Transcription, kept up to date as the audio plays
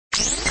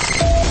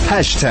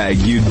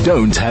You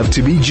don't have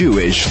to be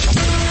Jewish.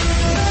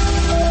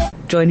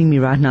 Joining me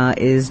right now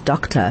is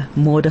Dr.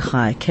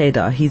 Mordechai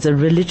Kedar. He's a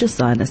religious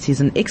Zionist.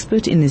 He's an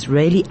expert in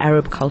Israeli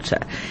Arab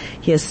culture.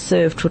 He has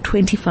served for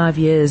 25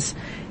 years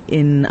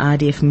in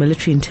IDF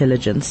military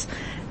intelligence,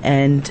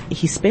 and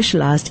he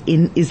specialized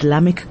in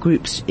Islamic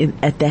groups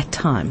at that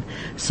time.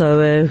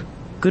 So,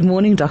 good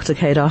morning, Dr.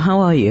 Kedar.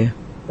 How are you?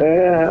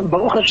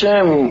 Baruch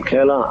Hashem,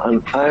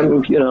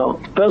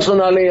 Kela.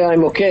 Personally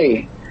I'm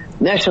okay.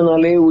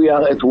 Nationally, we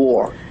are at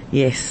war.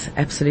 Yes,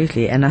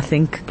 absolutely. And I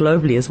think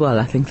globally as well.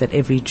 I think that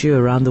every Jew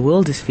around the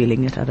world is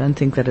feeling it. I don't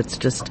think that it's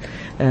just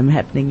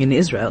happening in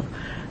Israel.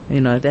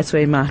 That's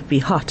where it might be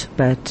hot,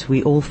 but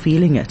we're all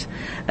feeling it.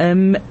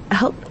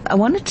 I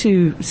wanted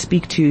to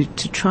speak to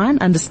try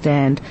and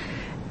understand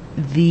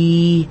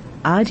the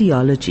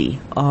ideology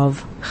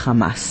of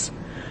Hamas.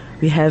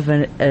 We have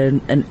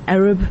an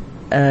Arab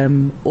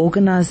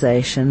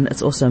organization.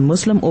 It's also a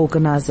Muslim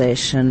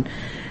organization.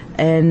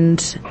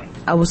 And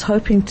I was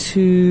hoping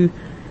to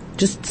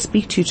just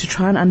speak to you to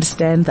try and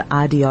understand the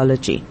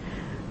ideology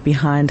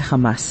behind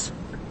Hamas.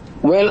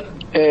 Well,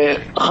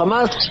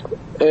 Hamas,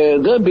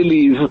 they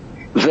believe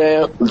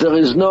there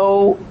is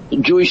no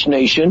Jewish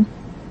nation,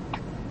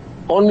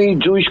 only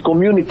Jewish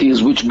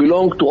communities which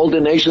belong to all the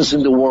nations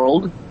in the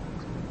world.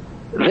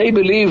 They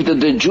believe that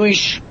the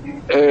Jewish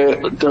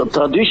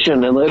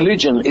tradition and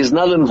religion is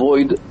null and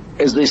void,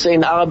 as they say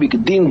in Arabic,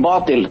 din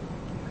batil,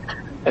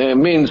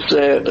 means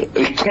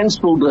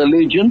cancelled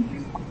religion.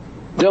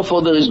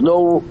 Therefore, there is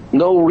no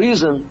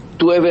reason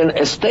to have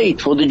a state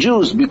for the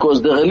Jews,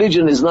 because the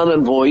religion is null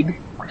and void.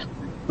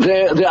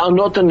 They are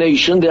not a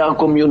nation, they are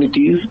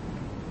communities.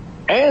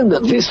 And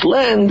this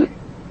land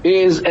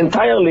is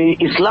entirely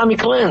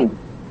Islamic land.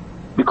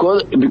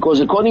 Because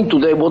according to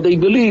them, what they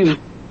believe,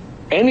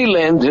 any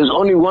land has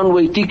only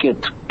one-way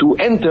ticket to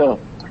enter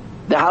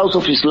the house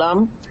of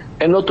Islam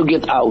and not to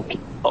get out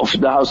of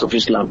the house of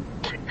Islam.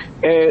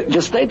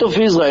 The state of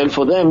Israel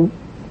for them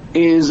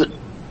is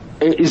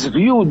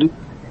viewed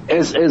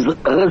as a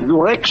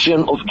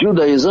resurrection of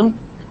Judaism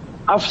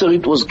after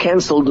it was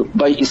cancelled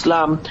by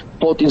Islam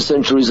 14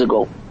 centuries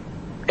ago.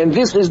 And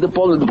this is the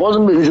problem. The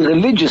problem is a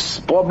religious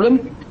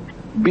problem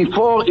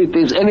before it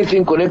is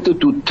anything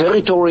connected to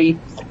territory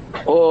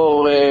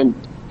or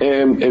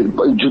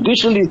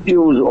judicial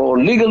issues or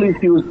legal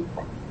issues.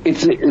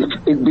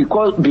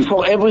 Because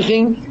before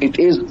everything, it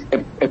is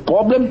a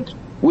problem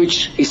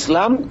which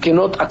Islam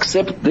cannot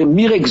accept the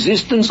mere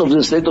existence of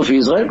the state of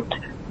Israel.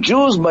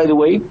 Jews, by the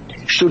way,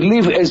 should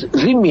live as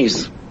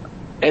zimmis,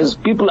 as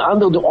people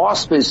under the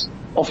auspice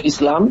of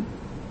Islam,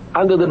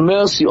 under the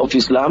mercy of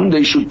Islam.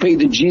 They should pay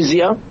the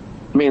jizya,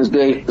 means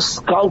the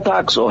skull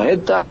tax or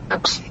head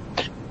tax,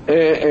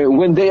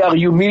 when they are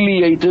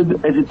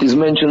humiliated, as it is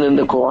mentioned in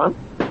the Quran.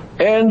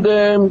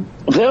 And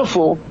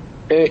therefore,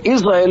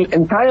 Israel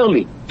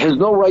entirely has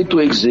no right to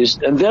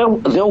exist, and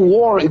their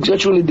war is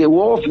actually the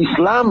war of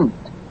Islam,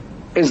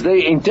 as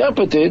they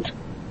interpret it,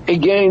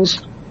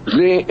 against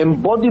the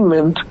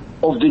embodiment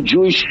of the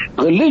Jewish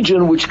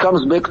religion, which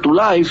comes back to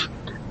life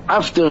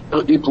after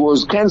it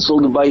was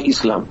cancelled by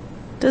Islam.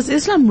 Does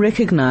Islam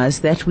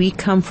recognize that we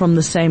come from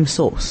the same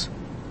source?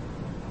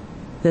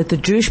 That the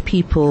Jewish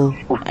people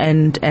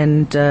and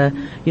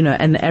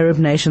the Arab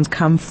nations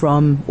come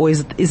from, or is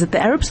it the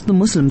Arabs or the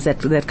Muslims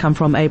that come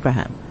from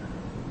Abraham?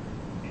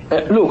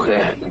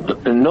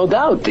 No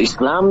doubt,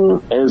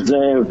 Islam has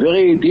a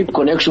very deep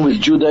connection with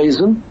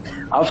Judaism.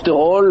 After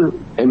all,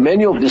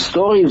 many of the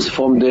stories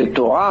from the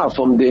Torah,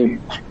 from the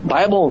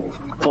Bible,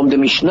 from the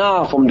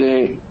Mishnah, from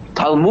the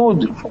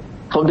Talmud,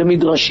 from the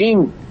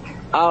Midrashim,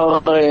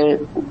 are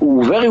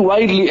very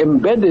widely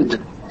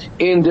embedded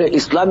in the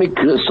Islamic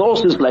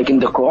sources, like in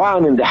the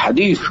Quran, in the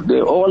Hadith, the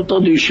oral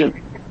tradition.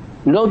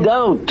 No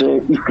doubt,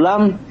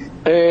 Islam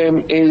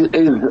is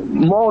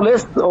more or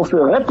less of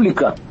a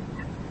replica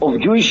of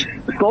Jewish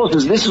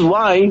sources. This is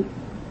why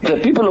the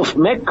people of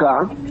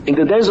Mecca, in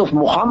the days of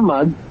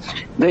Muhammad,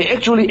 they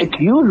actually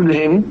accused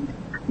him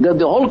that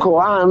the whole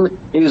Quran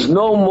is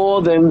no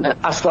more than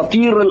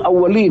asatir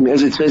al-awwalim,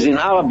 as it says in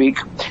Arabic,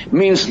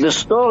 means the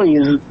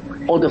stories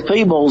or the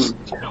fables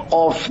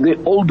of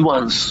the old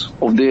ones,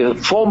 of the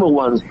former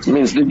ones,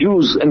 means the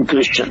Jews and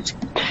Christians.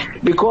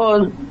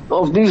 Because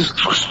of these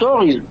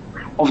stories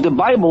of the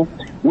Bible,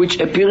 which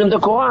appear in the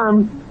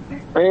Quran,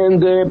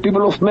 and the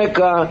people of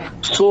Mecca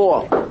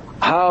saw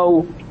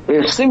how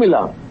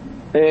similar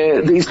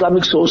the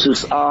Islamic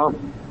sources are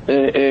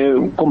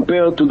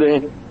compared to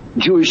the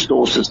Jewish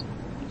sources.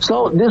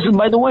 So this is,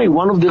 by the way,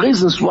 one of the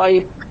reasons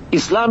why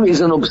Islam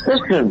is an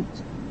obsession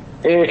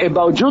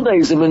about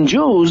Judaism and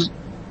Jews,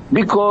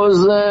 because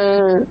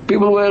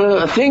people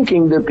were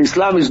thinking that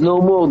Islam is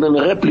no more than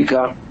a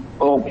replica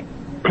or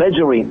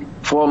plagiarism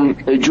from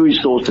Jewish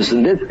sources.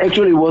 And that's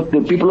actually what the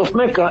people of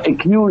Mecca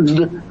accused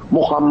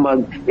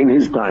Muhammad in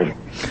his time.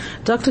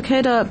 Dr.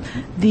 Kedar,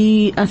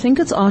 I think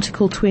it's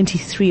Article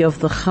 23 of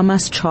the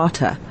Hamas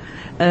Charter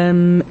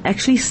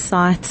actually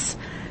cites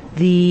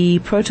the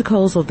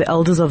Protocols of the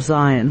Elders of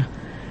Zion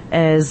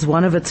as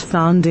one of its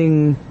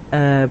founding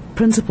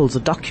principles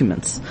or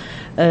documents.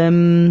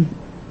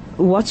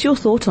 What's your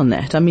thought on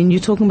that? I mean,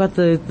 you're talking about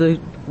the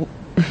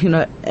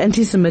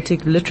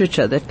anti-Semitic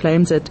literature that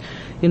claims that,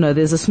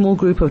 there's a small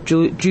group of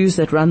Jews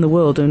that run the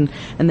world and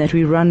that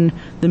we run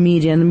the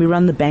media and we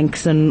run the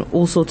banks and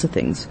all sorts of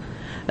things.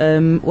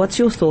 What's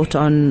your thought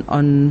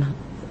on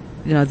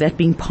that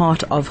being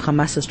part of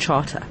Hamas's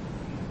charter?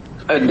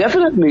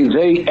 Definitely,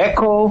 they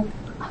echo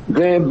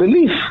the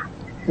belief,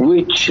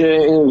 which,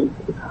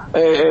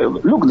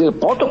 look, the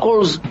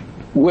protocols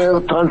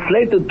were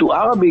translated to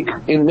Arabic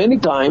in many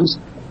times,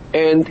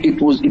 and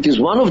it is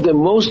one of the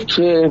most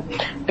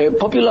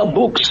popular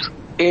books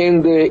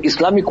in the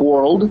Islamic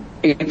world.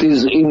 It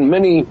is in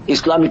many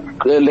Islamic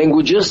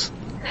languages,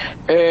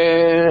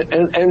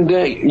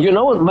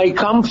 my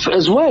Kampf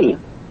as well.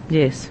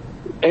 Yes,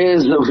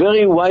 is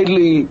very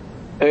widely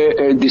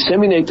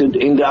disseminated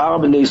in the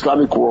Arab and the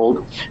Islamic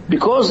world,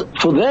 because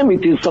for them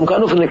it is some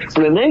kind of an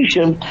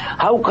explanation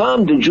how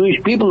come the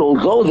Jewish people,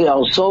 although they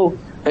are so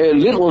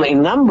little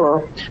in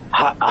number,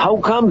 how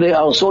come they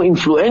are so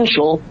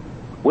influential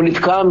when it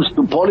comes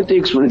to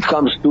politics, when it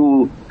comes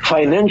to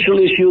financial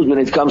issues, when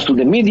it comes to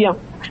the media,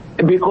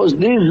 because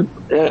this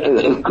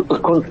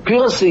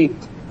conspiracy,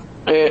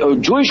 or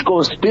Jewish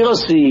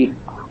conspiracy,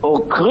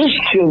 or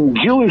Christian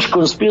Jewish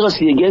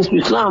conspiracy against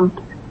Islam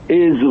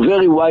is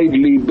very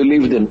widely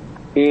believed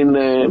in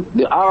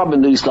the Arab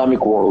and the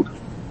Islamic world.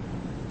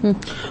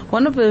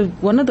 One of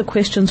the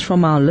questions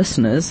from our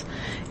listeners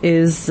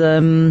is,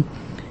 so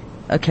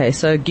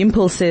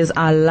Gimpel says,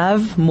 I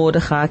love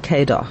Mordechai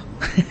Kedar.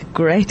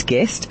 Great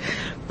guest.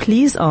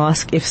 Please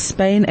ask if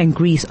Spain and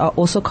Greece are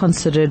also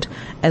considered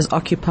as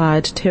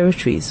occupied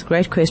territories.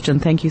 Great question.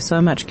 Thank you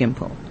so much,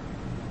 Gimpel.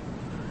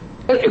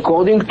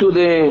 According to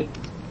the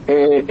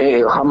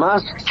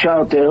Hamas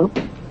charter,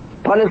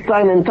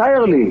 Palestine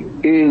entirely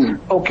is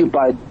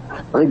occupied,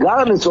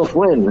 regardless of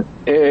when.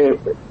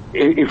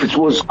 If it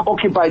was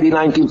occupied in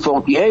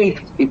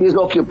 1948, it is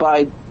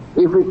occupied.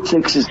 If it's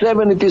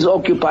 67, it is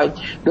occupied.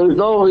 There is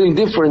no real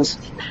difference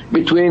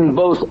between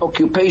both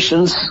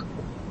occupations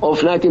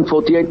of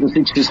 1948 and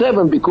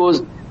 67,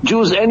 because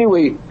Jews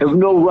anyway have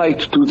no right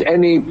to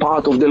any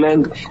part of the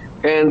land,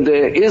 and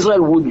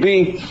Israel would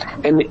be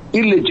an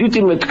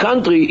illegitimate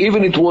country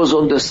even it was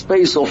on the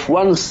space of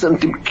 1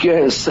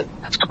 square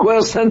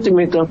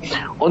centimeter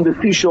on the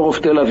seashore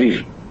of Tel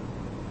Aviv.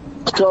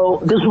 So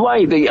this is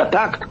why they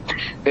attacked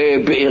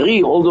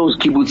Be'eri, all those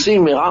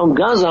kibbutzim around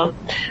Gaza,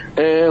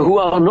 who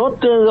are not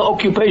the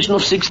occupation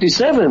of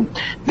 67.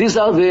 These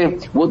are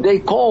what they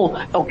call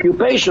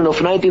occupation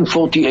of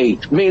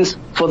 1948. Means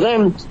for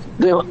them,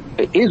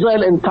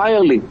 Israel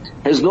entirely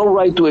has no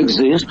right to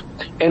exist,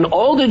 and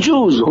all the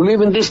Jews who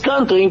live in this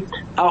country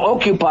are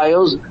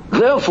occupiers.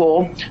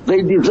 Therefore,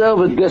 they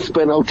deserve a death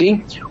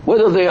penalty,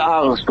 whether they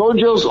are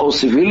soldiers or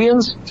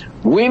civilians,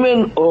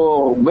 women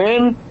or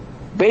men,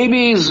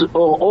 babies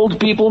or old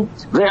people.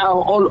 They are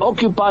all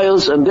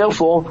occupiers, and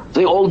therefore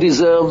they all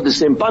deserve the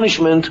same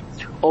punishment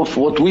of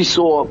what we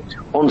saw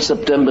on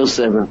October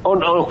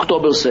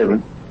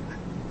 7.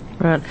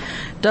 Right.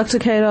 Dr.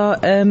 Kedar,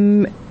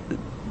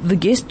 the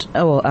guest,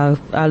 our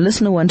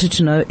listener wanted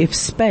to know if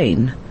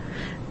Spain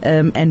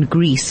and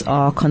Greece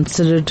are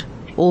considered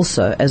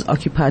also as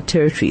occupied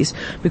territories,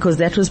 because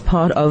that was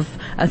part of,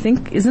 I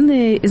think, isn't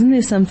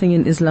there something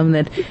in Islam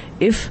that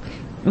if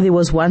there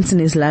was once an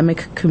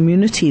Islamic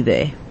community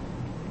there,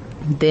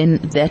 then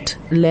that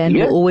land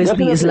will always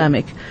definitely be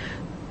Islamic.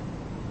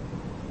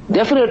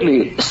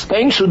 Definitely,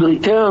 Spain should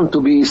return to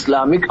be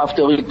Islamic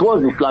after it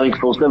was Islamic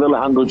for several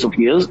hundreds of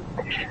years.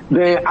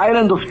 The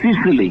island of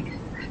Sicily,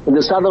 in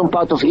the southern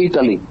part of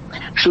Italy,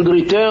 should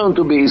return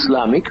to be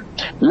Islamic.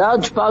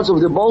 Large parts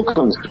of the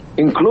Balkans,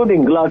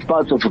 including large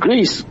parts of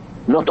Greece,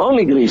 not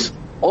only Greece,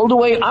 all the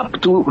way up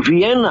to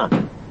Vienna,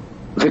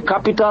 the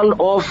capital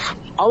of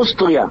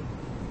Austria,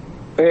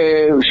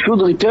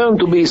 should return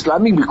to be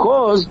Islamic,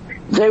 because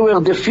they were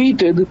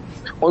defeated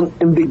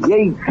in the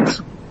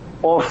gates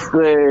of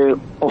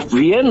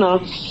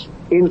Vienna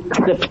in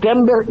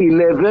September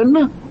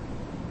 11,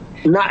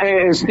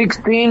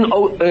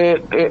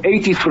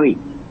 1683.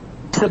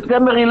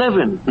 September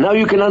 11. Now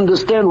you can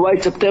understand why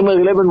September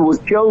 11 was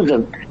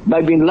chosen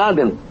by Bin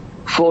Laden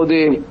for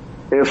the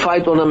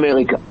fight on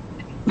America.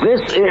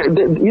 This,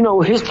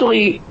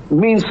 history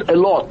means a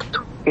lot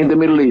in the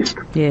Middle East.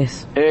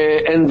 Yes.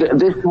 And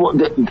this is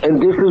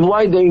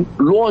why they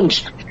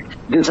launched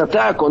this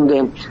attack on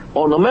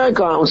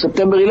America on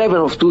September 11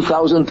 of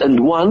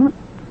 2001.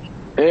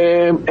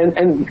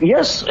 And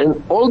yes,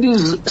 and all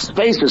these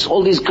spaces,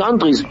 all these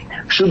countries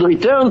should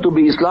return to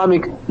be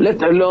Islamic,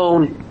 let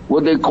alone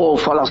what they call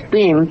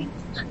Palestine,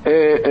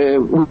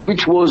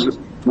 which was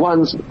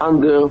once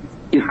under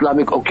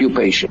Islamic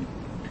occupation.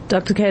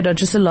 Dr. Kedar,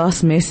 just a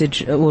last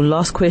message, or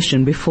last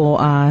question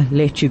before I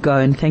let you go,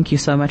 and thank you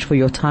so much for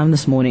your time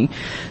this morning.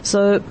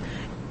 So,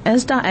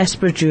 as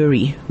diaspora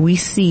Jewry, we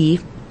see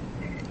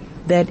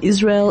that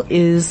Israel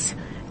is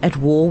at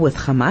war with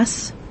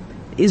Hamas.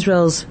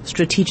 Israel's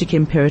strategic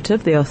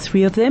imperative, there are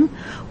 3 of them.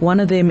 One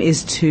of them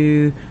is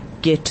to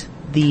get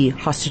the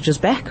hostages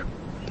back.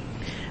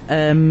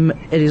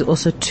 It is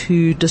also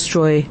to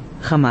destroy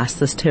Hamas,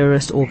 this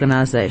terrorist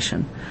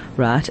organization,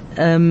 right?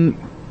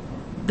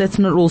 That's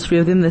not all three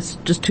of them, that's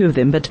just two of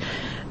them, but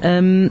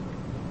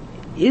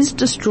is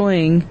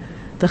destroying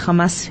the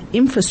Hamas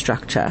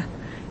infrastructure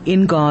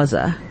in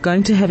Gaza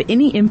going to have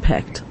any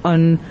impact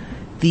on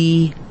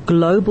the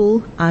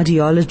global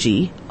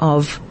ideology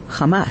of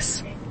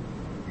Hamas?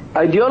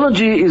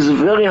 Ideology is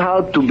very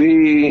hard to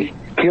be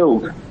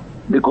killed,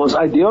 because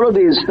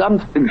ideology is some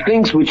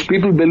things which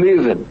people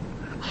believe in.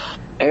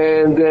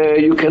 And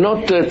you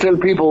cannot tell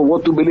people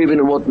what to believe in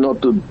and what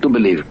not to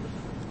believe.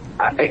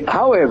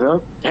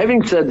 However,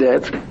 having said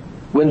that,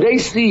 when they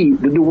see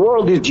that the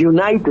world is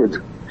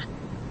united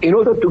in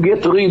order to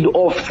get rid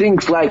of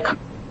things like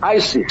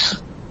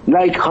ISIS,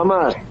 like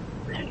Hamas,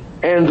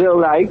 and their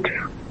like,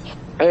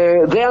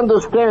 they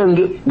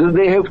understand that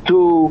they have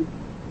to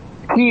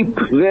keep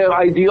their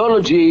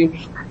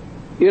ideology,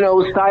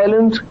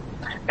 silent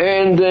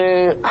and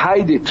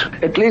hide it,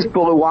 at least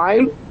for a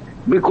while,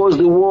 because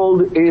the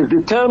world is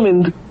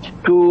determined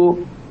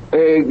to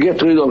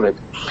get rid of it.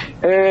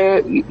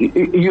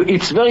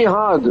 It's very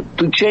hard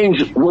to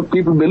change what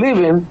people believe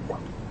in,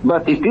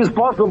 but it is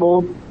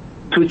possible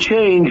to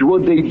change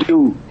what they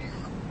do.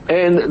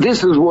 And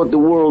this is what the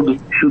world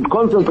should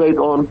concentrate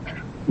on,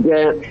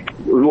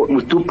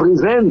 to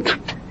prevent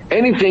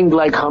anything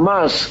like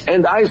Hamas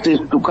and ISIS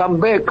to come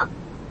back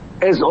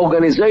as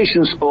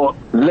organizations, or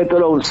let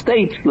alone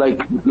states like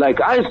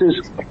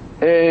ISIS,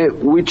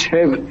 which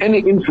have any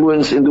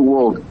influence in the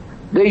world.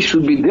 They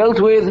should be dealt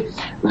with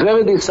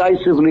very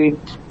decisively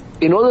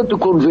in order to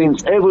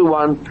convince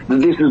everyone that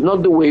this is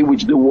not the way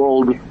which the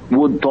world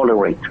would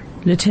tolerate.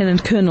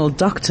 Lieutenant Colonel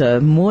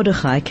Dr.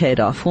 Mordechai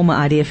Kedar, former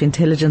IDF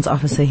intelligence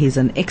officer, he's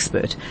an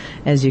expert,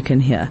 as you can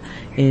hear,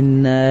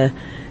 in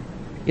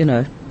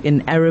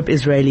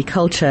Arab-Israeli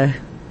culture.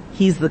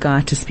 He's the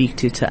guy to speak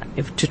to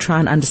try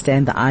and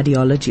understand the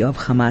ideology of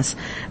Hamas.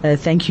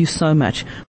 Thank you so much.